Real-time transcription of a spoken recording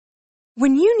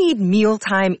When you need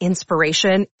mealtime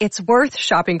inspiration, it's worth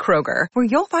shopping Kroger, where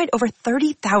you'll find over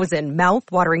 30,000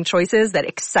 mouth-watering choices that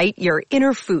excite your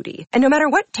inner foodie. And no matter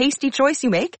what tasty choice you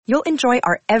make, you'll enjoy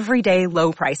our everyday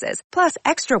low prices, plus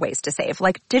extra ways to save,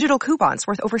 like digital coupons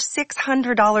worth over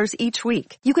 $600 each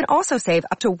week. You can also save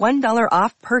up to $1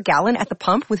 off per gallon at the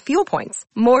pump with fuel points.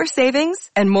 More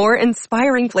savings and more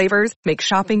inspiring flavors make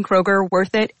shopping Kroger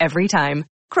worth it every time.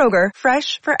 Kroger,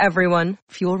 fresh for everyone.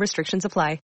 Fuel restrictions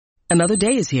apply. Another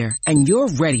day is here, and you're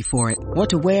ready for it. What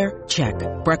to wear? Check.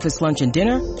 Breakfast, lunch, and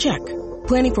dinner? Check.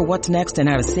 Planning for what's next and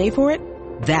how to save for it?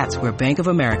 That's where Bank of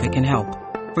America can help.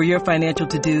 For your financial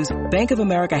to-dos, Bank of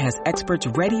America has experts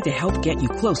ready to help get you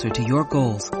closer to your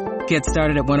goals. Get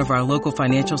started at one of our local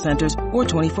financial centers or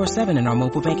 24/7 in our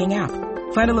mobile banking app.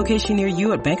 Find a location near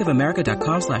you at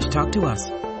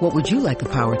bankofamerica.com/talktous. What would you like the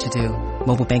power to do?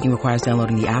 Mobile banking requires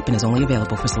downloading the app and is only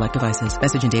available for select devices.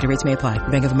 Message and data rates may apply.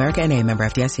 Bank of America N.A., member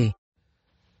FDIC.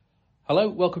 Hello,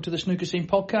 welcome to the Snooker Scene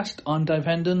Podcast. I'm Dave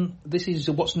Hendon. This is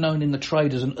what's known in the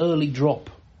trade as an early drop.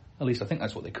 At least I think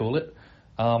that's what they call it.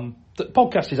 The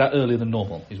podcast is out earlier than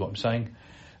normal, is what I'm saying.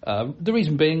 The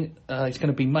reason being, it's going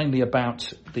to be mainly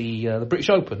about the British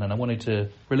Open, and I wanted to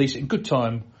release it in good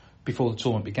time before the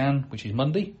tournament began, which is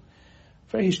Monday.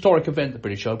 Very historic event, the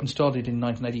British Open. Started in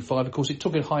 1985. Of course, it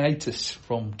took a hiatus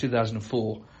from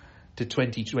 2004 to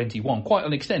 2021. Quite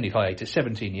an extended hiatus,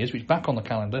 17 years, which is back on the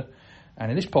calendar. And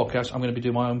in this podcast, I'm going to be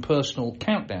doing my own personal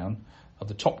countdown of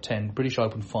the top 10 British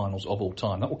Open finals of all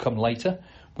time. That will come later.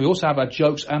 We also have our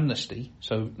jokes amnesty.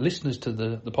 So listeners to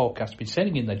the podcast have been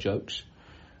sending in their jokes.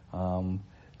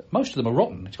 Most of them are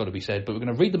rotten, it's got to be said, but we're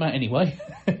going to read them out anyway,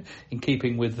 in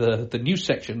keeping with the news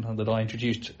section that I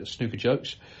introduced, snooker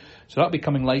jokes. So that'll be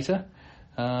coming later.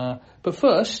 But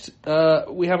first,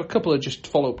 we have a couple of just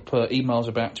follow-up emails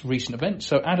about recent events.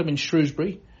 So Adam in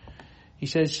Shrewsbury, he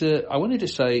says, I wanted to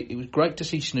say it was great to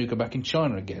see snooker back in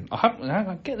China again. I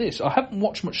haven't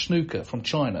watched much snooker from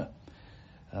China,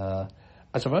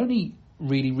 as I've only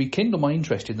really rekindled my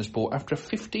interest in the sport after a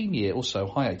 15-year or so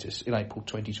hiatus in April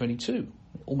 2022.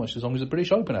 Almost as long as the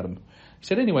British Open, Adam. He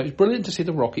said, anyway, it was brilliant to see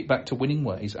the Rocket back to winning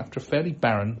ways after a fairly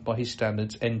barren, by his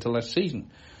standards, end to last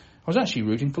season. I was actually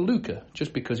rooting for Luca,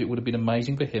 just because it would have been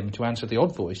amazing for him to answer the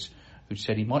odd voice who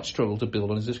said he might struggle to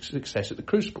build on his success at the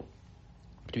Crucible.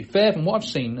 But to be fair, from what I've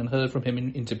seen and heard from him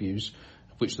in interviews,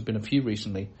 of which there have been a few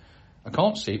recently, I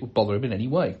can't see it would bother him in any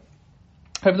way.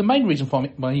 However, the main reason for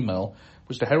my email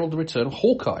was to herald the return of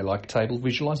Hawkeye-like table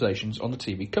visualisations on the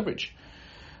TV coverage.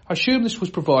 I assume this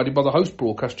was provided by the host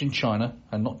broadcaster in China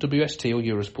and not WST or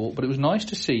Eurosport, but it was nice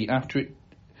to see after it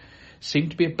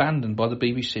seemed to be abandoned by the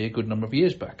BBC a good number of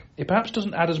years back. It perhaps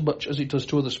doesn't add as much as it does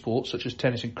to other sports such as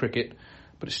tennis and cricket,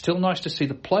 but it's still nice to see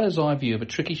the player's eye view of a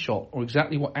tricky shot or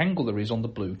exactly what angle there is on the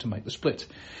blue to make the split.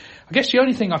 I guess the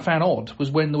only thing I found odd was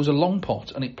when there was a long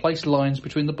pot and it placed lines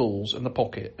between the balls and the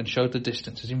pocket and showed the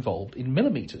distances involved in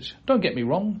millimetres. Don't get me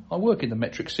wrong, I work in the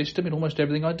metric system in almost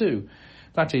everything I do.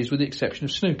 That is, with the exception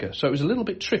of snooker, so it was a little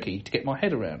bit tricky to get my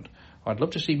head around. I'd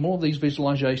love to see more of these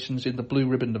visualisations in the blue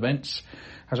ribbon events,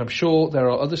 as I'm sure there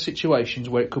are other situations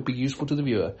where it could be useful to the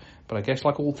viewer, but I guess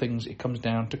like all things, it comes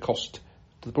down to cost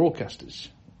to the broadcasters.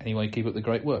 Anyway, keep up the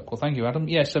great work. Well, thank you, Adam.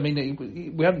 Yes, I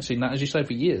mean, we haven't seen that, as you say,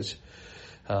 for years.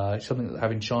 It's something that they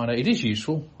have in China. It is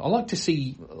useful. I like to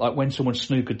see, like, when someone's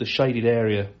snookered the shaded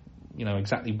area, you know,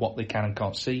 exactly what they can and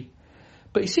can't see.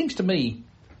 But it seems to me,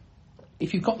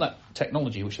 if you've got that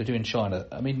technology, which they do in China,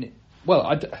 I mean,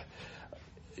 well,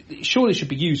 it surely should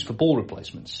be used for ball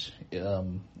replacements.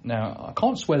 Now, I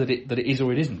can't swear that it is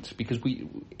or it isn't, because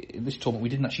in this tournament we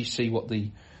didn't actually see what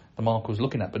the marker was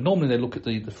looking at. But normally they look at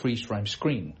the freeze frame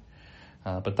screen.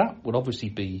 But that would obviously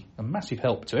be a massive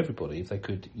help to everybody if they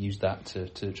could use that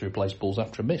to replace balls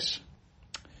after a miss.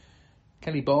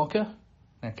 Kelly Barker.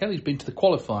 Now, Kelly's been to the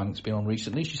qualifying that's been on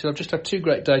recently. She said, I've just had 2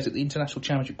 great days at the International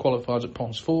Championship qualifiers at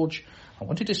Ponds Forge. I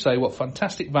wanted to say what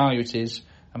fantastic value it is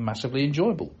and massively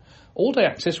enjoyable. All-day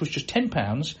access was just £10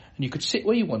 and you could sit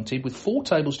where you wanted with 4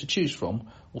 tables to choose from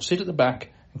or sit at the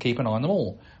back and keep an eye on them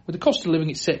all. With the cost of living,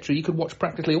 etc., you could watch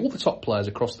practically all the top players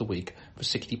across the week for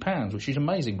 £60, which is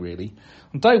amazing, really.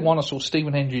 On day 1, I saw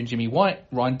Stephen Hendry and Jimmy White.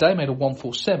 Ryan Day made a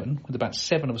 147, with about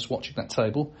 7 of us watching that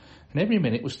table, and every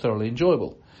minute was thoroughly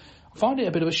enjoyable. I find it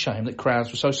a bit of a shame that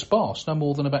crowds were so sparse, no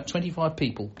more than about 25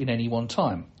 people in any one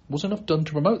time. Wasn't enough done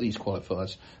to promote these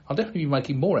qualifiers. I'll definitely be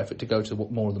making more effort to go to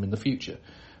more of them in the future.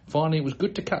 Finally, it was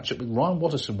good to catch up with Ryan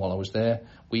Watterson while I was there.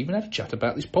 We even had a chat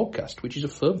about this podcast, which is a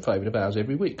firm favourite of ours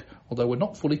every week, although we're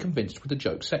not fully convinced with the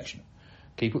joke section.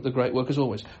 Keep up the great work as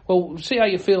always. Well, see how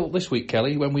you feel this week,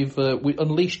 Kelly, when we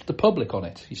unleashed the public on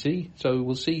it, you see? So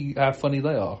we'll see how funny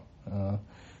they are.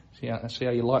 See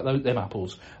how you like them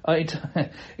apples.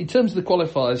 In terms of the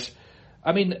qualifiers,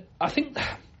 I mean, I think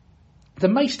there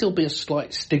may still be a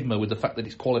slight stigma with the fact that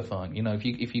it's qualifying. You know,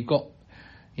 if you've got,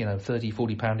 you know,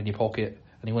 £30-40 in your pocket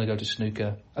and you want to go to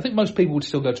snooker, I think most people would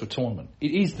still go to a tournament.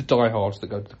 It is the diehards that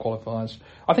go to the qualifiers.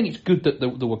 I think it's good that there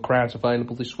were crowds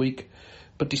available this week,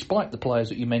 but despite the players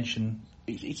that you mentioned,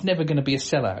 it's never going to be a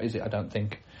sellout, is it? I don't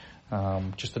think.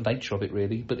 Just the nature of it,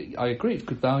 really. But I agree, it's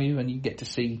good value, and you get to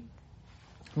see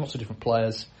lots of different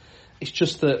players. It's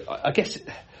just that, I guess,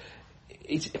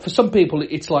 it's for some people,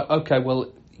 it's like, okay,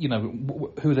 well, you know,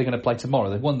 who are they going to play tomorrow?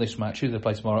 They've won this match. Who do they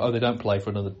play tomorrow? Oh, they don't play for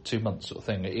another 2 months, sort of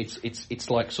thing. It's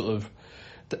like sort of,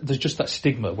 there's just that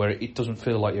stigma where it doesn't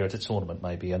feel like you're at a tournament,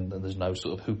 maybe, and there's no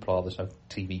sort of hoopla, there's no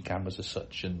TV cameras as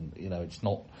such, and you know,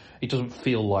 it doesn't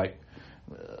feel like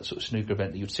a sort of snooker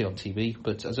event that you'd see on TV.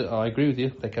 But I agree with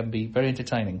you, they can be very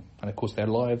entertaining, and of course they're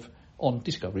live on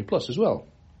Discovery Plus as well.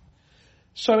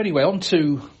 So anyway, on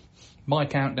to my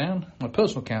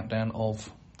personal countdown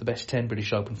of the best 10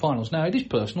 British Open finals. Now, it is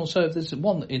personal, so if there's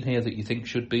one in here that you think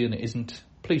should be and it isn't,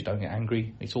 please don't get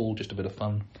angry. It's all just a bit of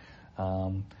fun.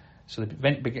 So the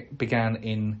event began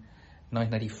in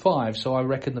 1985, so I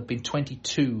reckon there have been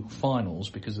 22 finals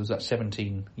because there's that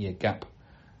 17-year gap.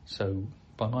 So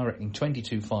by my reckoning,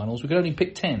 22 finals. We could only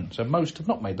pick 10, so most have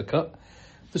not made the cut.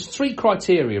 There's 3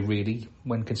 criteria, really,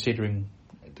 when considering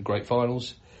the great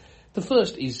finals. The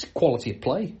first is quality of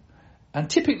play, and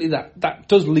typically that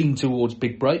does lean towards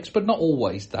big breaks, but not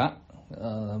always that.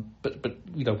 But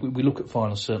you know, we look at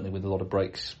finals certainly with a lot of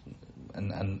breaks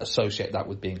and associate that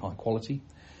with being high quality.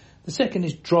 The second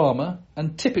is drama,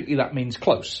 and typically that means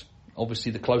close.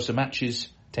 Obviously, the closer matches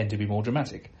tend to be more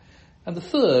dramatic. And the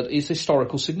third is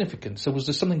historical significance. So was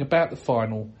there something about the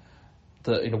final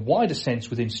that, in a wider sense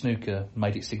within snooker,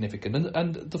 made it significant?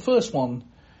 And the first one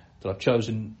that I've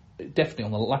chosen, definitely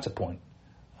on the latter point,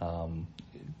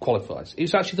 qualifies. It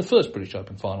was actually the first British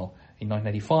Open final in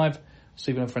 1985.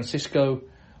 Stephen Francisco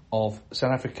of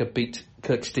South Africa beat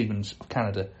Kirk Stevens of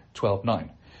Canada 12-9.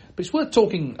 But it's worth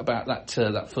talking about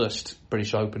that first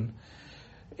British Open.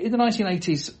 In the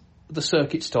 1980s, the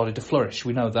circuit started to flourish.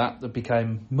 We know that. There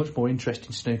became much more interest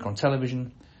in snooker on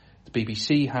television. The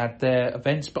BBC had their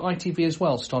events, but ITV as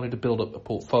well started to build up a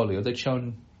portfolio. They'd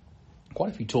shown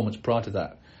quite a few tournaments prior to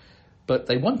that. But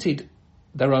they wanted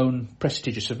their own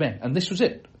prestigious event, and this was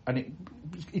it. And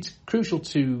it's crucial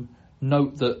to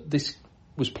note that this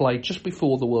was played just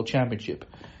before the World Championship.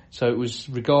 So it was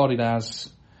regarded as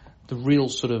the real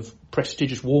sort of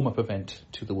prestigious warm-up event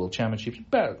to the World Championships,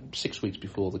 about 6 weeks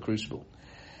before the Crucible.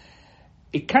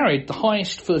 It carried the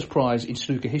highest first prize in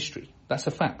snooker history. That's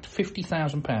a fact.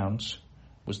 £50,000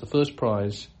 was the first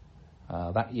prize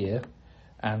that year,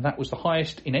 and that was the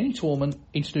highest in any tournament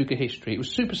in snooker history. It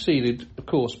was superseded, of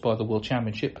course, by the World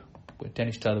Championship, where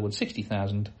Dennis Taylor won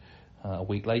 $60,000 a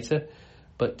week later.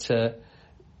 But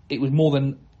it was more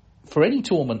than, for any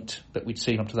tournament that we'd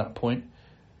seen up to that point,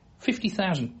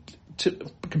 $50,000. To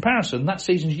comparison, that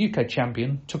season's UK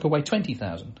champion took away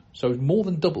 $20,000. So it was more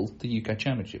than double the UK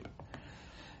Championship.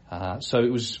 So it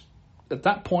was, at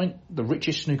that point, the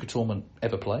richest snooker tournament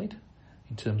ever played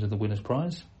in terms of the winner's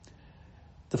prize.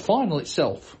 The final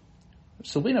itself,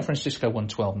 Silvino Francisco won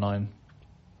 12-9.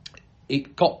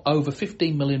 It got over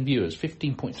 15 million viewers,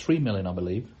 15.3 million, I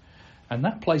believe. And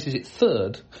that places it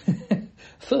third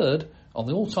on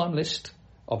the all-time list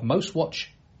of most watched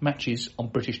matches on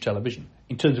British television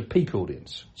in terms of peak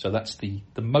audience. So that's the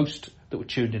most that were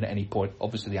tuned in at any point,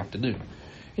 obviously the afternoon.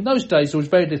 In those days, there was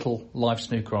very little live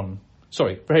snooker on...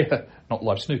 Sorry, not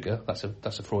live snooker, that's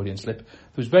a Freudian slip. There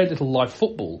was very little live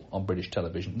football on British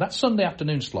television. That Sunday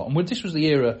afternoon slot, and this was the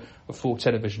era of 4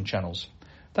 television channels,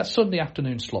 that Sunday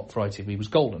afternoon slot for ITV was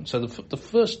golden. So the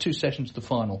first 2 sessions of the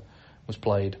final was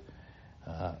played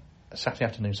Saturday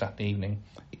afternoon, Saturday evening.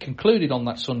 It concluded on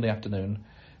that Sunday afternoon.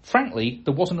 Frankly,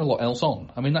 there wasn't a lot else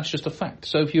on. I mean, that's just a fact.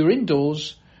 So if you were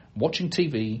indoors watching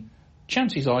TV,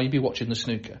 chances are you'd be watching the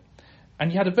snooker.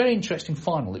 And you had a very interesting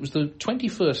final. It was the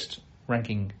 21st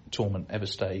ranking tournament ever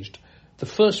staged. The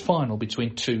first final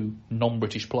between 2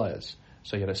 non-British players.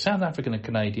 So you had a South African and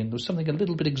Canadian. There was something a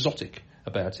little bit exotic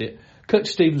about it. Kirk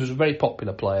Stevens was a very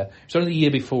popular player. It was only the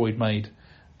year before he'd made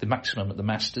the maximum at the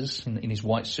Masters in his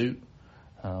white suit.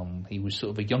 He was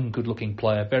sort of a young, good-looking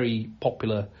player, very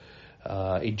popular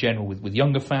in general with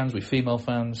younger fans, with female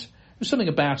fans. There was something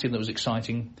about him that was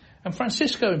exciting. And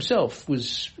Francisco himself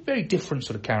was a very different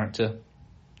sort of character,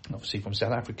 obviously from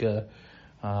South Africa.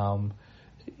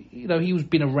 You know, he was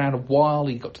been around a while.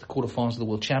 He got to the quarterfinals of the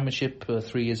World Championship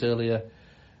 3 years earlier.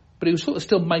 But he was sort of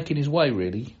still making his way,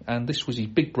 really. And this was his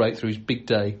big breakthrough, his big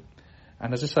day.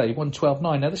 And as I say, he won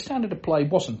 12-9. Now, the standard of play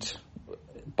wasn't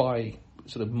by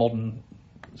sort of modern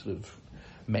sort of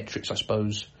metrics, I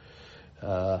suppose,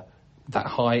 that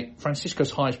high.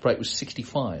 Francisco's highest break was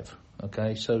 65.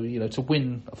 Okay, so, to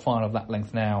win a final of that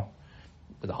length now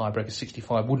with a high break of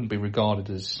 65 wouldn't be regarded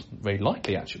as very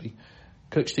likely, actually.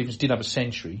 Kirk Stevens did have a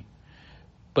century,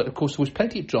 but of course there was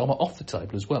plenty of drama off the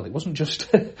table as well. It wasn't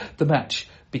just the match,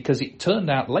 because it turned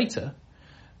out later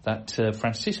that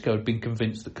Francisco had been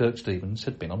convinced that Kirk Stevens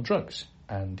had been on drugs,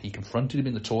 and he confronted him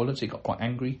in the toilets. He got quite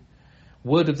angry.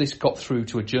 Word of this got through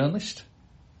to a journalist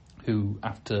who,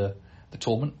 after the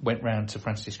tournament, went round to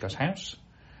Francisco's house,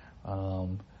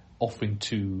 offering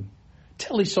to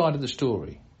tell his side of the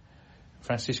story.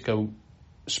 Francisco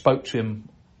spoke to him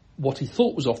what he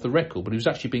thought was off the record, but he was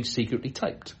actually being secretly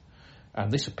taped.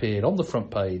 And this appeared on the front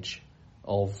page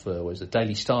of the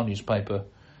Daily Star newspaper,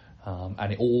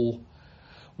 and it all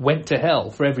went to hell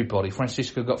for everybody.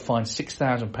 Francisco got fined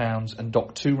 £6,000 and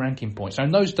docked 2 ranking points. Now,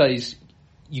 in those days,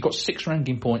 you got 6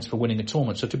 ranking points for winning a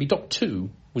tournament, so to be docked 2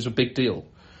 was a big deal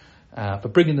for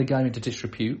bringing the game into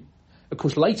disrepute. Of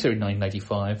course, later in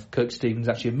 1985, Kirk Stevens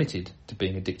actually admitted to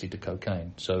being addicted to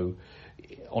cocaine. So,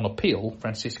 on appeal,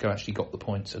 Francisco actually got the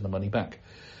points and the money back.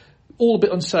 All a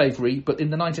bit unsavoury, but in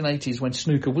the 1980s, when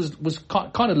snooker was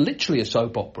kind of literally a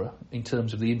soap opera in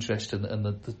terms of the interest and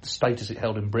the status it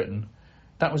held in Britain,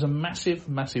 that was a massive,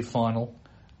 massive final,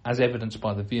 as evidenced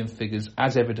by the viewing figures,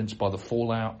 as evidenced by the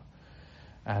fallout.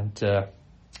 And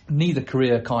neither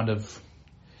career kind of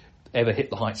ever hit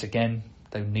the heights again.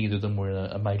 Neither of them were in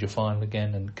a major final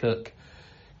again, and Kirk,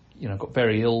 got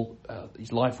very ill.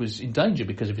 His life was in danger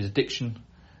because of his addiction.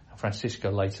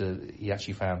 Francisco later, he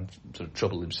actually found sort of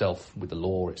trouble himself with the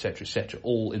law, etc.,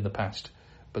 all in the past.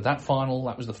 But that final,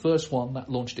 that was the first one that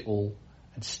launched it all,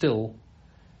 and still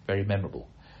very memorable.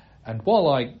 And while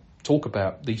I talk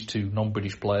about these 2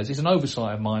 non-British players, it's an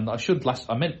oversight of mine that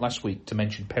I meant last week to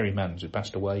mention Perry Mans, who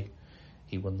passed away.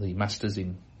 He won the Masters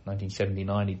in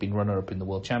 1979. He'd been runner-up in the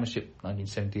World Championship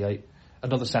 1978.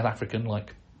 Another South African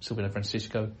like Silvino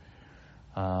Francisco.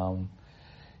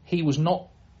 He was not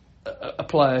a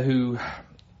player who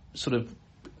sort of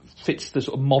fits the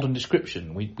sort of modern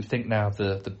description. We think now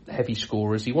the heavy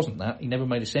scorers. He wasn't that. He never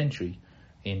made a century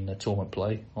in tournament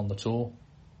play on the tour.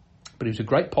 But he was a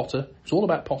great potter. It was all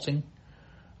about potting.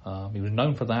 He was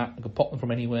known for that. He could pot them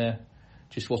from anywhere.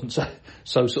 Just wasn't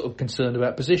so sort of concerned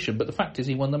about position. But the fact is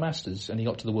he won the Masters and he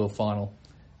got to the World Final,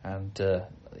 and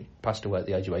he passed away at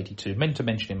the age of 82. Meant to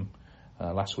mention him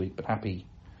last week, but happy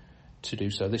to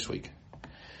do so this week.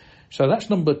 So that's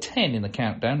number 10 in the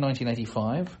countdown,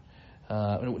 1985.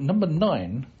 Number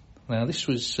 9, now this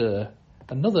was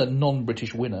another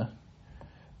non-British winner,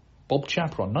 Bob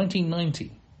Chaperon,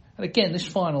 1990. And again, this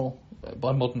final,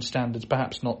 by modern standards,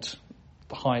 perhaps not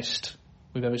the highest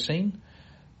we've ever seen,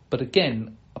 but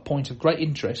again, a point of great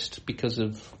interest because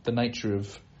of the nature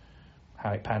of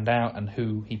how it panned out and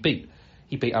who he beat.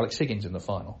 He beat Alex Higgins in the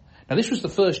final. Now, this was the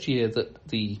first year that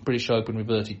the British Open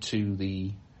reverted to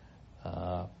the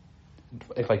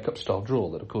FA Cup style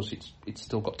draw that, of course, it's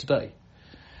still got today.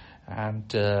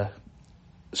 And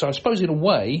so I suppose in a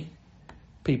way,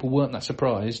 people weren't that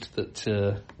surprised that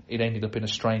it ended up in a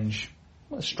strange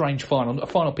final, a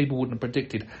final people wouldn't have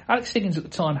predicted. Alex Higgins at the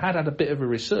time had a bit of a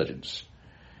resurgence.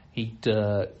 He'd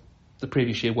the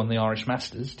previous year won the Irish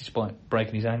Masters despite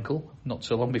breaking his ankle not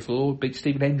so long before, beat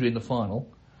Stephen Hendry in the final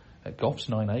at Goffs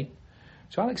 9-8.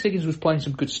 So Alex Higgins was playing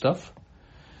some good stuff.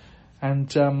 And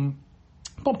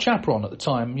Bob Chaperon at the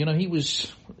time, he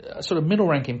was a sort of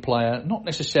middle-ranking player, not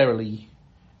necessarily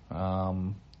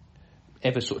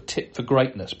ever sort of tipped for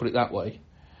greatness, put it that way.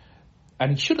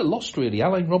 And he should have lost, really.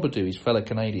 Alain Robidoux, his fellow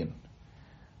Canadian,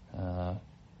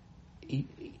 he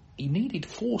needed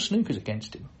 4 snookers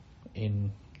against him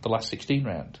in the last 16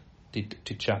 round, did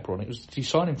Chaperon. It was the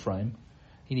deciding frame.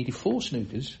 He needed 4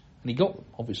 snookers, and he got them,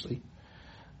 obviously.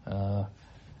 And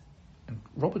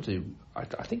Robidoux,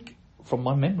 I think, from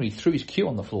my memory, threw his cue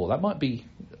on the floor. I might be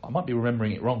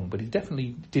remembering it wrong, but he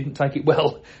definitely didn't take it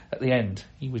well at the end.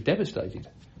 He was devastated,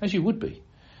 as you would be.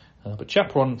 But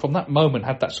Chaperon, from that moment,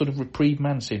 had that sort of reprieve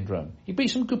man syndrome. He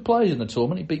beat some good players in the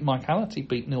tournament. He beat Mike Hallett, he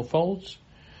beat Neil Folds.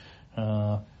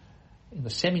 In the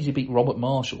semis, he beat Robert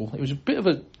Marshall. It was a bit of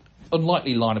an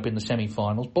unlikely lineup in the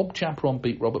semi-finals. Bob Chaperon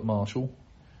beat Robert Marshall,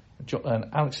 and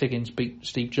Alex Higgins beat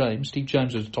Steve James. Steve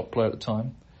James was a top player at the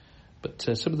time, but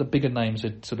some of the bigger names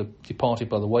had sort of departed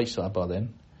by the wayside by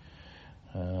then.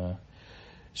 And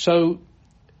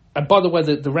by the way,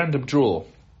 the random draw,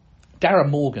 Darren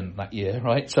Morgan that year,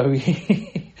 right? So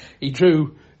he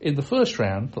drew in the first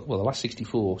round, the last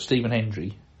 64, Stephen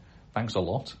Hendry, thanks a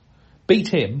lot, beat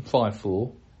him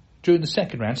 5-4. Drew in the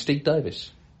second round, Steve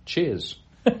Davis. Cheers.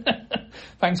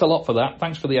 Thanks a lot for that.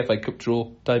 Thanks for the FA Cup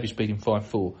draw. Davis beating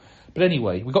 5-4. But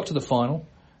anyway, we got to the final.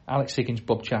 Alex Higgins,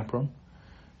 Bob Chaperon.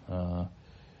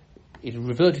 It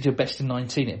reverted to best in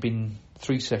 19. It had been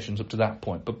 3 sessions up to that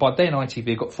point. But by then,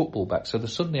 ITV got football back, so the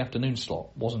Sunday afternoon slot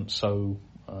wasn't so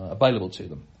available to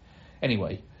them.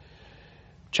 Anyway,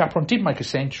 Chaperon did make a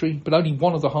century, but only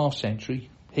one of the half-century.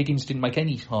 Higgins didn't make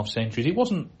any half-centuries. It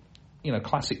wasn't,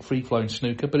 classic free-flowing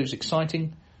snooker, but it was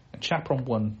exciting. And Chaperon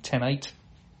won 10-8.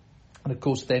 And, of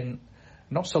course, then,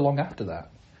 not so long after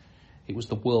that, it was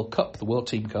the World Cup, the World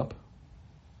Team Cup.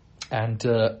 And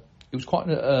it was quite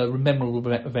a memorable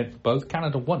event for both.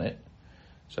 Canada won it.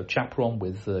 So Chaperon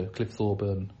with Cliff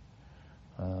Thorburn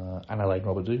and Alain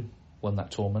Robidoux won that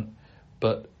tournament.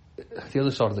 But the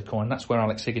other side of the coin, that's where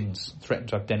Alex Higgins threatened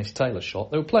to have Dennis Taylor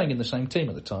shot. They were playing in the same team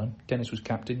at the time. Dennis was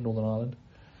captain, Northern Ireland.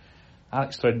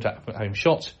 Alex threatened to have him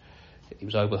shot. He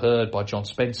was overheard by John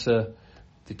Spencer,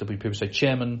 the WPBSA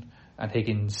chairman, and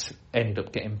Higgins ended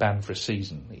up getting banned for a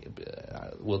season.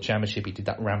 World Championship, he did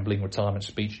that rambling retirement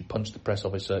speech, he punched the press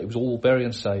officer. It was all very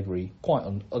unsavoury, a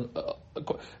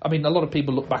lot of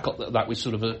people look back at that with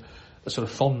sort of a sort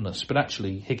of fondness, but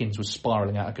actually Higgins was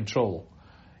spiralling out of control.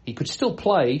 He could still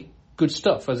play good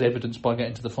stuff, as evidenced by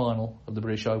getting to the final of the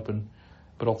British Open,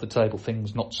 but off the table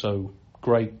things not so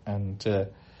great. And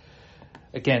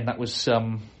again, that was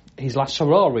his last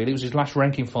hurrah, really. It was his last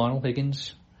ranking final,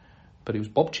 Higgins. But it was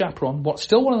Bob Chaperon, what's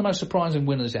still one of the most surprising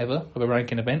winners ever of a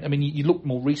ranking event. I mean, you look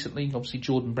more recently, obviously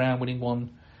Jordan Brown winning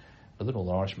one, another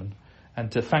Northern Irishman,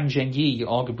 and Fang Zhengyi,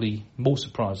 arguably more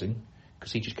surprising,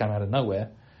 because he just came out of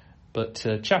nowhere. But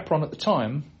Chaperon at the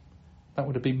time, that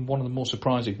would have been one of the more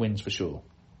surprising wins for sure.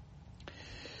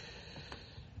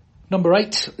 Number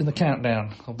 8 in the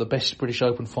countdown of the best British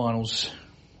Open finals,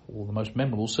 or the most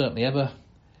memorable certainly ever,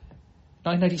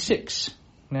 1986.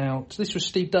 Now, this was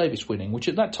Steve Davis winning, which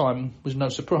at that time was no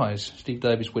surprise. Steve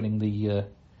Davis winning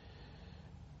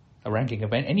a ranking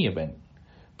event, any event.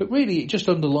 But really, it just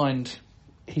underlined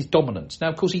his dominance. Now,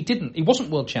 of course, he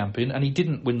wasn't world champion, and he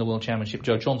didn't win the world championship.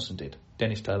 Joe Johnson did.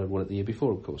 Dennis Taylor won it the year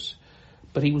before, of course.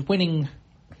 But he was winning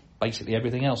basically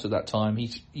everything else at that time.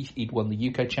 He'd won the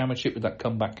UK championship with that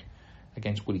comeback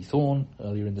against Willie Thorne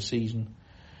earlier in the season.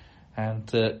 And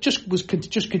just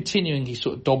continuing his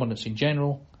sort of dominance in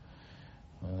general.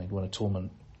 He'd won a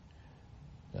tournament.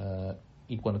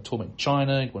 He'd won a tournament in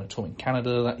China. He'd won a tournament in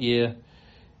Canada that year.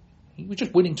 He was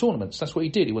just winning tournaments. That's what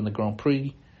he did. He won the Grand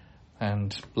Prix,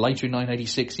 and later in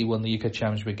 1986 he won the UK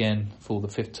Championship again for the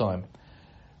 5th time.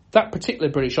 That particular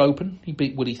British Open, he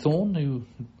beat Willie Thorne, who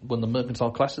won the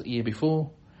Mercantile Classic the year before.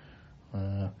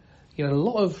 He had a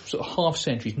lot of sort of half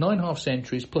centuries, 9 half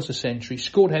centuries plus a century.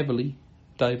 Scored heavily,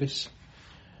 Davis,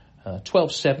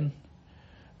 12-7,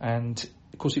 and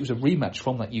of course, it was a rematch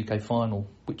from that UK final,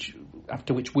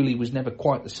 after which Willie was never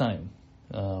quite the same,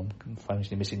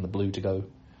 famously missing the blue to go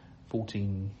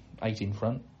 14-8 in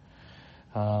front.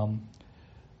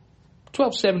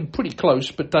 12-7, pretty close,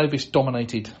 but Davis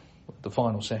dominated the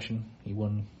final session. He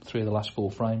won 3 of the last 4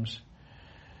 frames,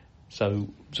 so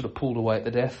sort of pulled away at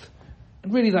the death.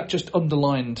 And really that just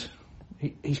underlined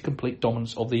his complete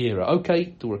dominance of the era.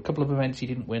 Okay, there were a couple of events he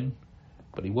didn't win,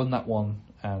 but he won that one,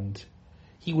 and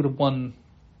he would have won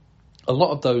a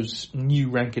lot of those new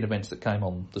ranking events that came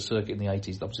on the circuit in the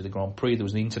 80s. Obviously the Grand Prix, there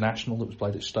was the International that was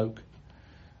played at Stoke,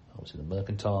 obviously the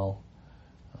Mercantile,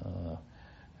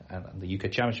 and the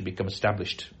UK Championship become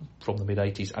established from the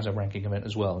mid-80s as a ranking event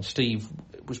as well. And Steve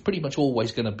was pretty much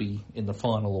always going to be in the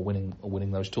final or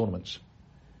winning those tournaments.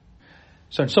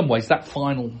 So in some ways that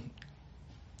final,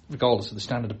 regardless of the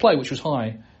standard of play, which was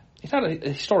high, it had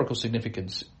a historical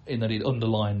significance in that it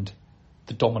underlined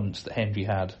the dominance that Hendry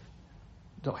had.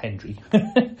 Not Hendry,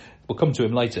 we'll come to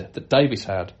him later, that Davis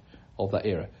had of that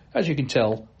era. As you can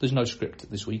tell, there's no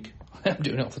script this week. I'm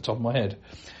doing it off the top of my head.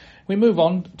 We move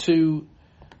on to,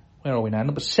 where are we now?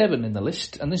 Number 7 in the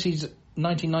list, and this is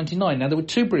 1999. Now, there were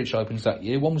 2 British Opens that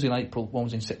year. One was in April, one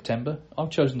was in September. I've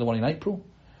chosen the one in April,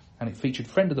 and it featured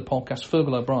friend of the podcast,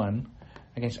 Fergal O'Brien,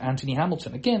 against Anthony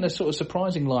Hamilton. Again, a sort of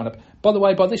surprising lineup. By the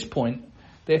way, by this point,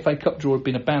 the FA Cup draw had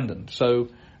been abandoned, so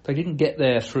they didn't get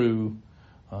there through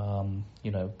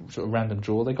sort of random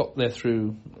draw. They got there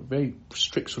through a very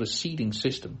strict sort of seeding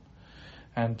system.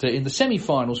 And in the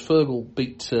semi-finals, Fergal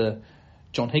beat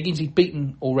John Higgins. He'd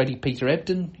beaten already Peter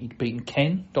Ebdon. He'd beaten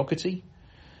Ken Doherty.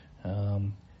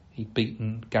 He'd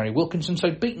beaten Gary Wilkinson. So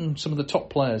he'd beaten some of the top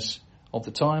players of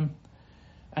the time.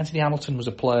 Anthony Hamilton was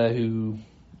a player who,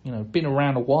 been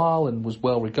around a while and was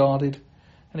well regarded.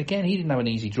 And again, he didn't have an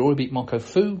easy draw. He beat Marco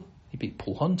Fu. He beat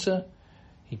Paul Hunter.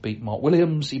 He beat Mark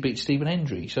Williams. He beat Stephen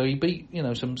Hendry. So he beat,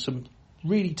 some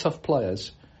really tough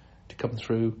players to come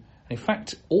through. And in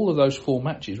fact, all of those 4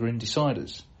 matches were in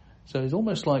deciders. So it's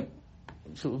almost like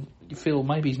sort of you feel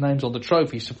maybe his name's on the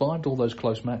trophy. He survived all those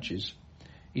close matches.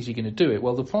 Is he going to do it?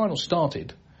 Well, the final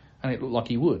started, and it looked like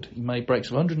he would. He made breaks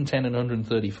of 110 and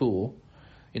 134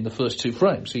 in the first 2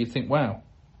 frames. So you think, wow,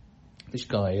 this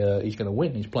guy, he's going to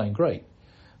win. He's playing great.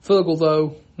 Fergal,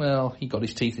 though, well, he got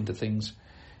his teeth into things.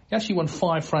 He actually won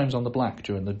 5 frames on the black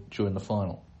during the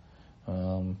final.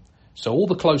 So all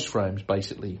the close frames,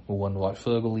 basically, were won by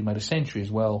Fergal. He made a century as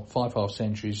well, 5 half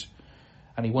centuries,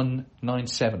 and he won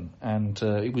 9-7. And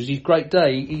it was his great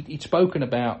day. He'd spoken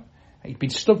about, he'd been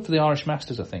snubbed for the Irish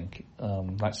Masters, I think,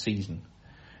 that season,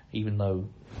 even though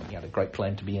he had a great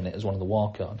claim to be in it as one of the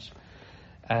wildcards.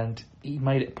 And he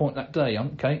made it a point that day,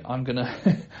 okay, I'm gonna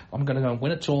go and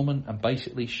win a tournament and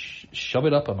basically shove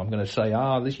it up him. I'm going to say,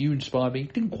 this you inspire me. He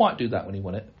didn't quite do that when he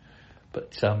won it,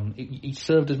 but he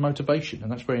served as motivation, and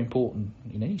that's very important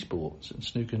in any sport, and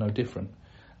snooker no different,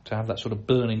 to have that sort of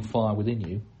burning fire within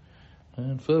you.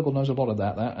 And Fergal knows a lot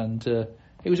about that, and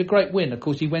it was a great win. Of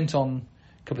course, he went on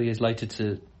a couple of years later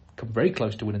to come very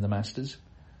close to winning the Masters.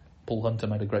 Paul Hunter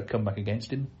made a great comeback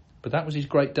against him, but that was his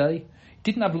great day.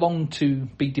 Didn't have long to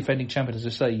be defending champion, as I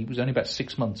say. He was only about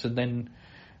 6 months, and then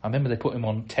I remember they put him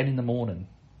on 10 in the morning.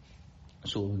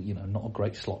 So, not a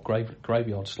great slot,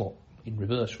 graveyard slot in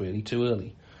reverse, really, too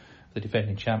early. The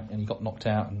defending champ, and he got knocked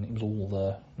out, and it was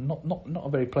all not a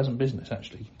very pleasant business,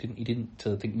 actually. He didn't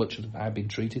think much of how he'd been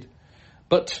treated.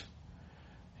 But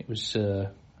it was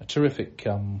a terrific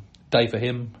day for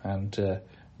him, and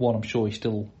one I'm sure he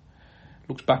still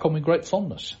looks back on with great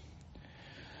fondness.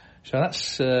 So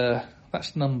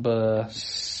that's number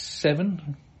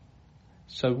 7.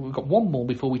 So we've got one more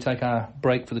before we take our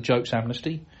break for the Jokes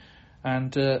Amnesty.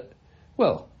 And,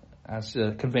 as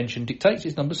convention dictates,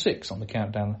 it's number 6 on the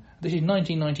countdown. This is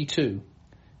 1992.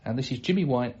 And this is Jimmy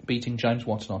White beating James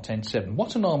Wattenaar 10-7.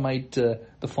 Wattenaar made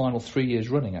the final 3 years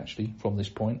running, actually, from this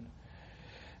point.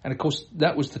 And, of course,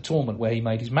 that was the tournament where he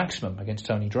made his maximum against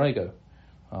Tony Drago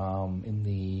in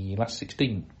the last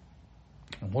 16.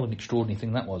 And what an extraordinary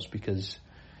thing that was, because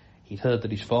he'd heard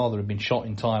that his father had been shot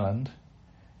in Thailand,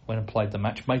 went and played the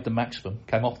match, made the maximum,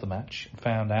 came off the match, and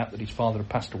found out that his father had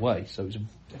passed away. So it was an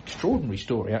extraordinary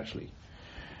story, actually.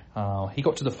 He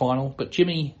got to the final, but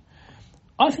Jimmy,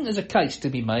 I think there's a case to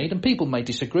be made, and people may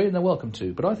disagree, and they're welcome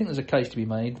to, but I think there's a case to be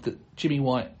made that Jimmy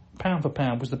White, pound for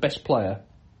pound, was the best player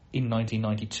in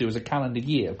 1992 as a calendar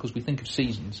year, because we think of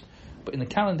seasons. But in the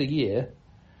calendar year,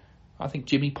 I think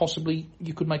Jimmy possibly,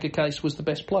 you could make a case, was the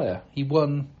best player. He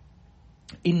won,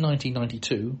 in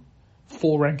 1992,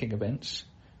 4 ranking events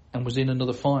and was in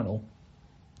another final.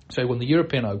 So he won the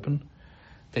European Open,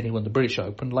 then he won the British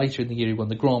Open. Later in the year he won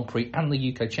the Grand Prix and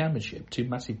the UK Championship, 2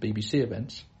 massive BBC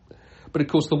events. But of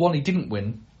course the one he didn't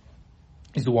win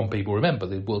is the one people remember,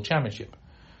 the World Championship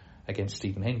against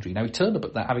Stephen Hendry. Now he turned up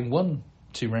at that having won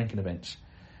 2 ranking events.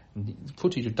 And the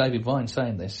footage of David Vine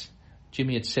saying this,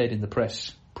 Jimmy had said in the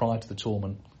press prior to the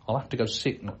tournament, I'll have to go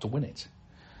sick not to win it.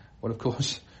 Well, of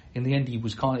course, in the end he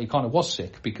kind of was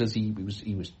sick, because he was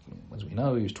as we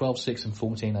know, he was 12-6 and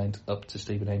 14-8 up to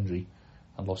Stephen Hendry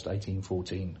and lost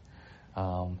 18-14.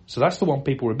 So that's the one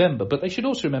people remember, but they should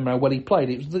also remember how well he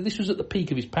played. This was at the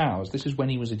peak of his powers. This is when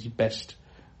he was at his best,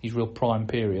 his real prime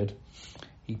period.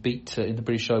 He beat in the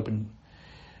British Open,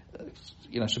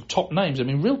 some top names. I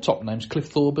mean, real top names: Cliff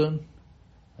Thorburn,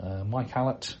 Mike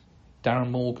Hallett,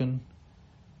 Darren Morgan,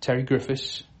 Terry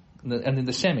Griffiths, and in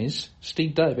the semis,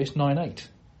 Steve Davis 9-8.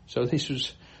 So this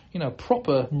was, a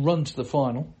proper run to the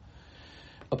final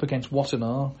up against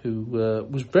Wattenaar, who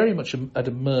was very much had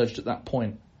emerged at that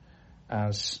point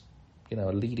as,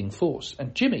 a leading force.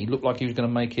 And Jimmy looked like he was going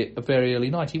to make it a very early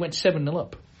night. He went 7-0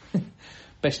 up,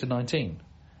 best of 19.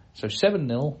 So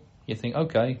 7-0, you think,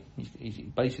 okay, he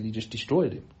basically just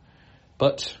destroyed him.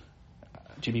 But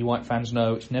Jimmy White fans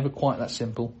know it's never quite that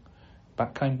simple.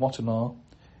 Back came Wattenaar.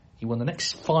 He won the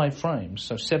next 5 frames,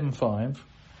 so 7-5.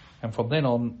 And from then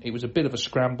on, it was a bit of a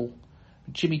scramble.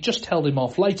 Jimmy just held him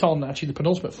off. Late on, actually, the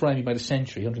penultimate frame, he made a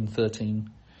century, 113.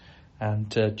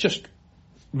 And just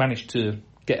managed to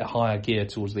get a higher gear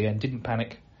towards the end. Didn't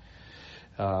panic.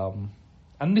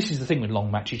 And this is the thing with long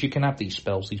matches. You can have these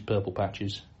spells, these purple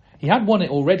patches. He had won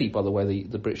it already, by the way,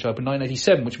 the British Open,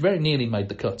 1987, which very nearly made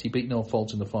the cut. He beat Noel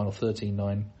Foltz in the final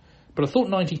 13-9. But I thought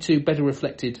 92 better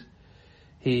reflected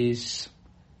his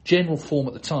general form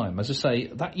at the time. As I say,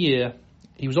 that year,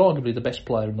 he was arguably the best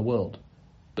player in the world,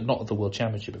 but not at the World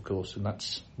Championship, of course, and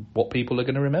that's what people are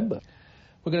going to remember.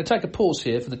 We're going to take a pause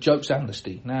here for the Jokes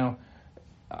Amnesty. Now,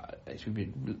 if you've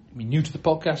been new to the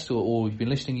podcast or you've been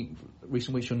listening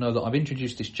recent weeks, you'll know that I've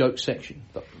introduced this joke section,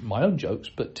 my own jokes,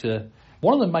 but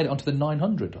One of them made it onto the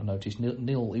 900, I noticed.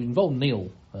 Neil, it involved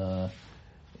Neil,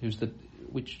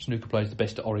 which snooker player is the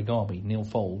best at origami, Neil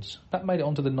Folds. That made it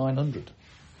onto the 900,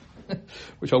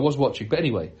 which I was watching. But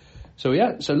anyway, so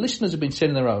listeners have been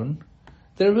sending their own.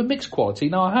 They're of a mixed quality.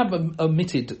 Now, I have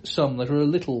omitted some that are a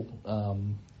little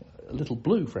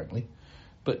blue, frankly.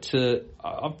 But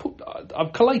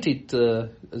I've collated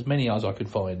as many as I could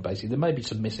find, basically. There may be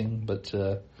some missing, but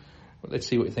let's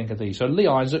see what you think of these. So Lee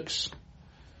Isaacs,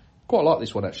 quite like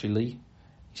this one actually, Lee.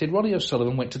 He said, Ronnie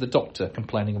O'Sullivan went to the doctor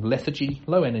complaining of lethargy,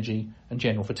 low energy and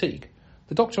general fatigue.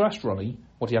 The doctor asked Ronnie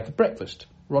what he had for breakfast.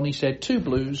 Ronnie said 2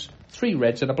 blues, 3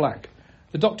 reds and a black.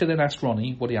 The doctor then asked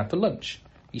Ronnie what he had for lunch.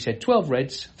 He said 12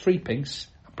 reds, 3 pinks,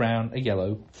 a brown, a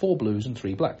yellow, 4 blues and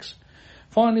 3 blacks.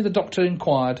 Finally, the doctor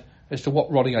inquired as to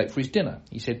what Ronnie ate for his dinner.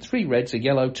 He said 3 reds, a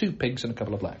yellow, 2 pinks and a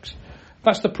couple of blacks.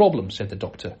 That's the problem, said the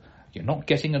doctor. You're not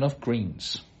getting enough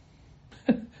greens.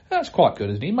 That's quite good,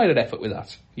 isn't he? He made an effort with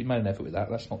that.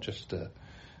 That's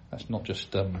not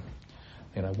just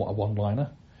what a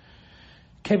one-liner.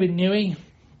 Kevin Newey.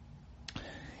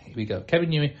 Here we go. Kevin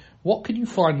Newey. What can you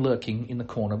find lurking in the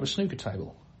corner of a snooker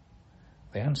table?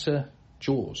 The answer,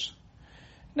 Jaws.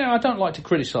 Now, I don't like to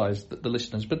criticise the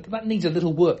listeners, but that needs a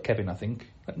little work, Kevin, I think.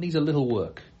 That needs a little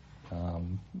work.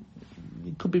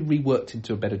 It could be reworked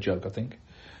into a better joke, I think.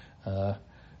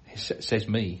 Says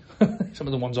me. Some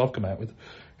of the ones I've come out with.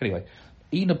 Anyway,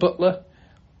 Ina Butler.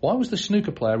 Why was the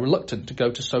snooker player reluctant to go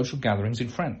to social gatherings in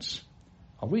France?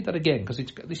 I'll read that again, because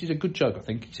this is a good joke, I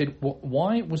think. He said,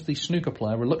 why was the snooker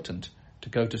player reluctant to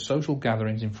go to social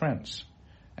gatherings in France?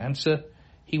 Answer,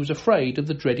 he was afraid of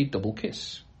the dreaded double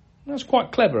kiss. That's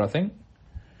quite clever, I think.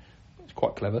 It's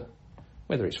quite clever.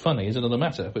 Whether it's funny is another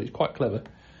matter, but it's quite clever.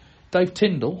 Dave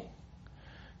Tyndall,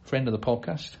 friend of the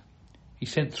podcast, he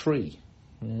sent 3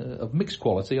 of mixed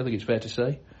quality, I think it's fair to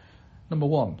say. Number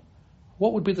 1,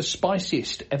 what would be the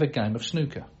spiciest ever game of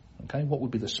snooker? Okay, what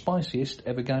would be the spiciest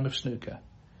ever game of snooker?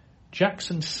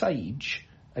 Jackson Sage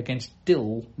against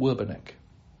Dill Werbenek.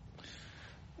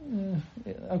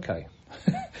 Okay.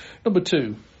 Number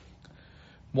 2,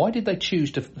 why did they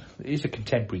choose to... It is a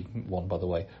contemporary one, by the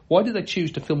way. Why did they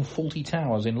choose to film Fawlty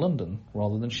Towers in London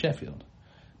rather than Sheffield?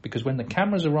 Because when the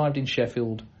cameras arrived in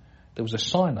Sheffield, there was a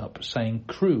sign-up saying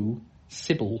crew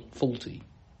Sybil Fawlty.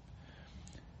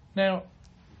 Now,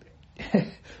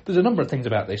 there's a number of things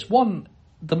about this. One,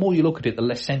 the more you look at it, the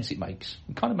less sense it makes.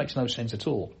 It kind of makes no sense at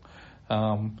all.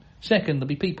 Second, there'll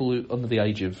be people who, under the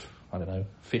age of,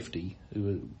 50, who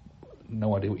have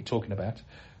no idea what you're talking about.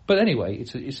 But anyway,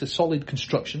 it's a solid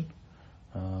construction.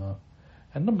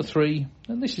 And number 3,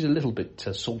 and this is a little bit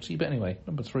salty, but anyway,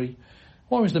 number 3,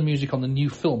 why was the music on the new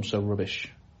film so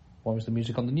rubbish? Why was the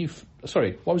music on the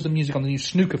new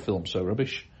snooker film so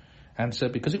rubbish? Answer,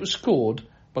 because it was scored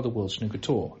by the World Snooker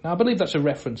Tour. Now, I believe that's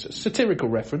a satirical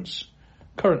reference,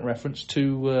 current reference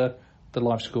to the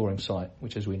live scoring site,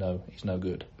 which, as we know, is no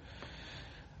good.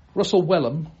 Russell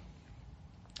Wellham.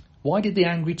 Why did the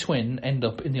angry twin end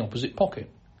up in the opposite pocket?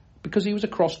 Because he was a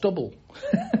cross double.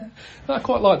 I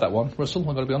quite like that one, Russell,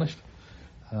 I've got to be honest.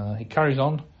 He carries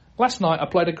on. Last night I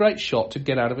played a great shot to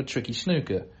get out of a tricky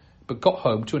snooker, but got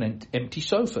home to an empty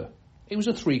sofa. It was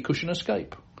a 3-cushion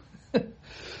escape.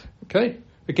 Okay?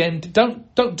 Again,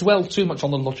 don't dwell too much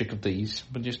on the logic of these,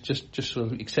 but just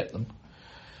sort of accept them.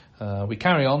 We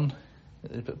carry on.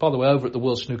 By the way, over at the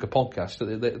World Snooker Podcast,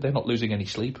 they're not losing any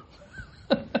sleep.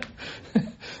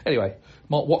 Anyway,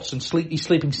 Mark Watson, he's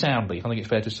sleeping soundly, I think it's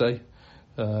fair to say.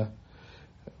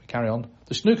 We carry on.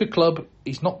 The snooker club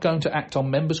is not going to act on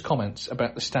members' comments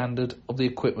about the standard of the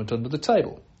equipment under the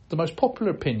table. The most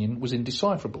popular opinion was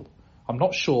indecipherable. I'm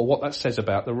not sure what that says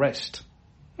about the rest.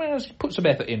 Well, put some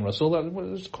effort in, Russell. That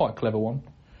was quite a clever one.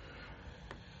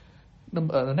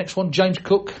 The next one, James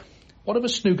Cook. What have a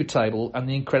snooker table and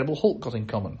the Incredible Hulk got in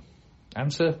common?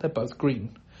 Answer, they're both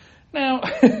green. Now,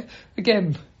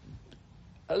 again,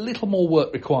 a little more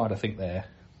work required, I think, there.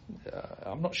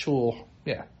 I'm not sure,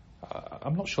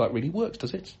 I'm not sure that really works,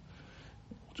 does it?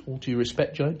 All due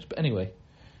respect, James, but anyway,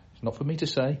 it's not for me to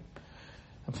say.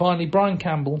 And finally, Brian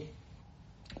Campbell.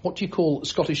 What do you call a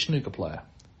Scottish snooker player?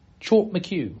 Chalk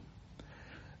McHugh.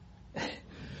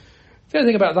 The only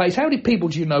thing about that is, how many people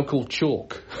do you know called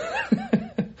Chalk?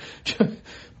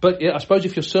 But yeah, I suppose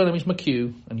if your surname is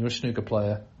McHugh and you're a snooker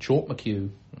player, Chalk McHugh,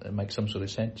 it makes some sort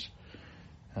of sense.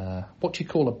 What do you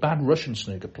call a bad Russian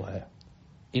snooker player?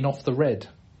 In off the red.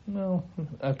 Well,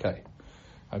 okay.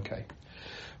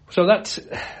 So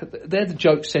they're the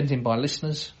jokes sent in by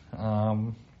listeners.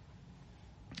 I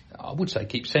would say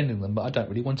keep sending them, but I don't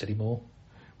really want any more.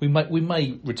 We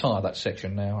may retire that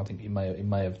section now. I think it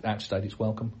may have outstayed its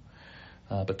welcome.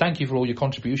 But thank you for all your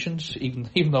contributions,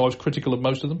 even though I was critical of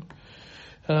most of them.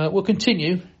 We'll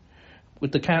continue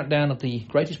with the countdown of the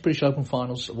greatest British Open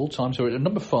finals of all time. So we're at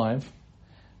number 5.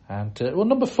 And,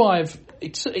 number 5,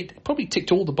 it probably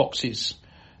ticked all the boxes.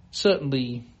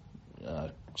 Certainly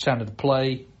sound of the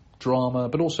play, drama,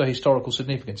 but also historical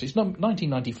significance. It's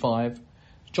 1995,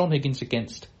 John Higgins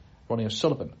against Ronnie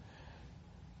O'Sullivan.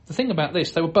 The thing about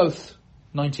this, they were both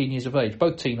 19 years of age,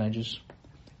 both teenagers.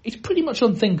 It's pretty much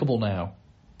unthinkable now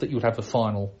that you would have the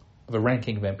final of a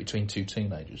ranking event between two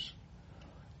teenagers.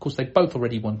 Of course, they both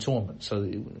already won tournaments, so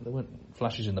they weren't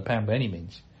flashes in the pan by any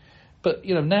means. But,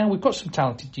 now we've got some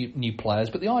talented new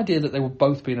players, but the idea that they would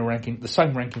both be in the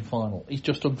same ranking final is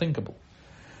just unthinkable.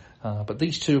 But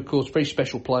these two, of course, very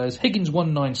special players. Higgins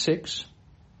won 9-6.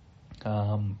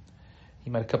 He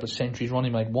made a couple of centuries. Ronnie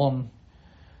made one.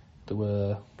 There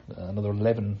were another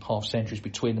 11 half centuries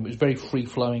between them. It was very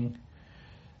free-flowing.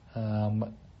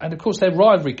 And, of course, their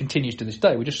rivalry continues to this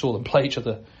day. We just saw them play each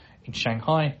other in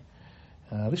Shanghai.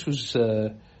 This was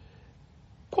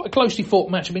quite a closely fought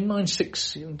match. I mean,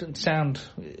 9-6 doesn't sound...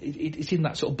 It's in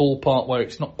that sort of ballpark where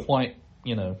it's not quite,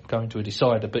 going to a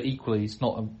decider, but equally it's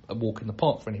not a walk in the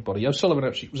park for anybody. O'Sullivan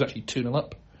was actually 2-0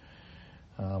 up.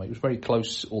 It was very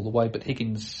close all the way, but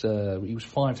Higgins, he was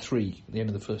 5-3 at the end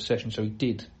of the first session, so he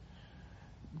did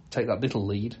take that little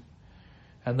lead.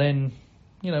 And then,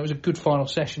 it was a good final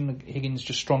session. Higgins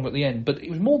just strong at the end, but it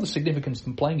was more the significance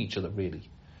than playing each other, really.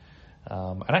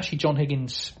 And actually, John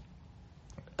Higgins,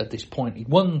 at this point, he'd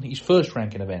won his first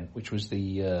ranking event, which was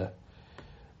the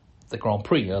Grand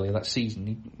Prix earlier that season.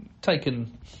 He'd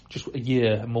taken just a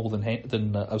year more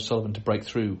than O'Sullivan to break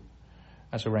through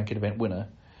as a ranking event winner.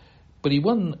 But he'd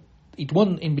won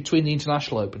in between the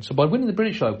International Open. So by winning the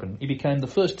British Open, he became the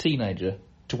first teenager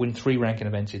to win 3 ranking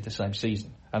events in the same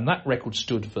season. And that record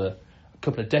stood for a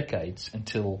couple of decades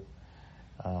until...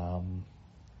 who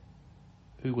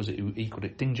was it who equalled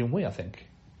it? Ding Junhui, I think.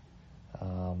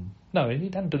 No, he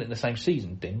hadn't done it in the same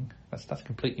season, Ding. That's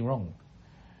completely wrong.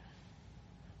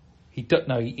 He didn't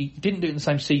do it in the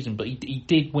same season, but he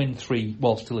did win 3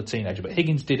 while still a teenager. But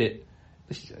Higgins did it.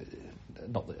 This is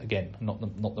not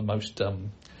the most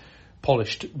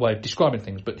polished way of describing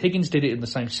things, but Higgins did it in the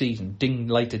same season. Ding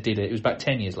later did it. It was about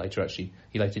 10 years later, actually.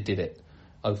 He later did it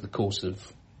over the course of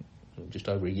just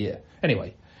over a year.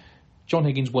 Anyway, John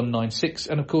Higgins won 9-6,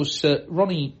 and of course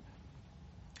Ronnie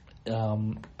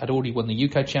had already won the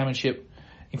UK Championship.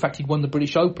 In fact, he'd won the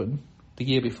British Open the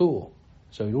year before,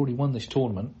 so he'd already won this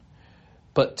tournament.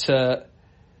 But and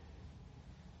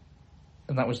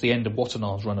that was the end of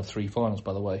Wattenar's run of 3 finals,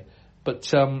 by the way.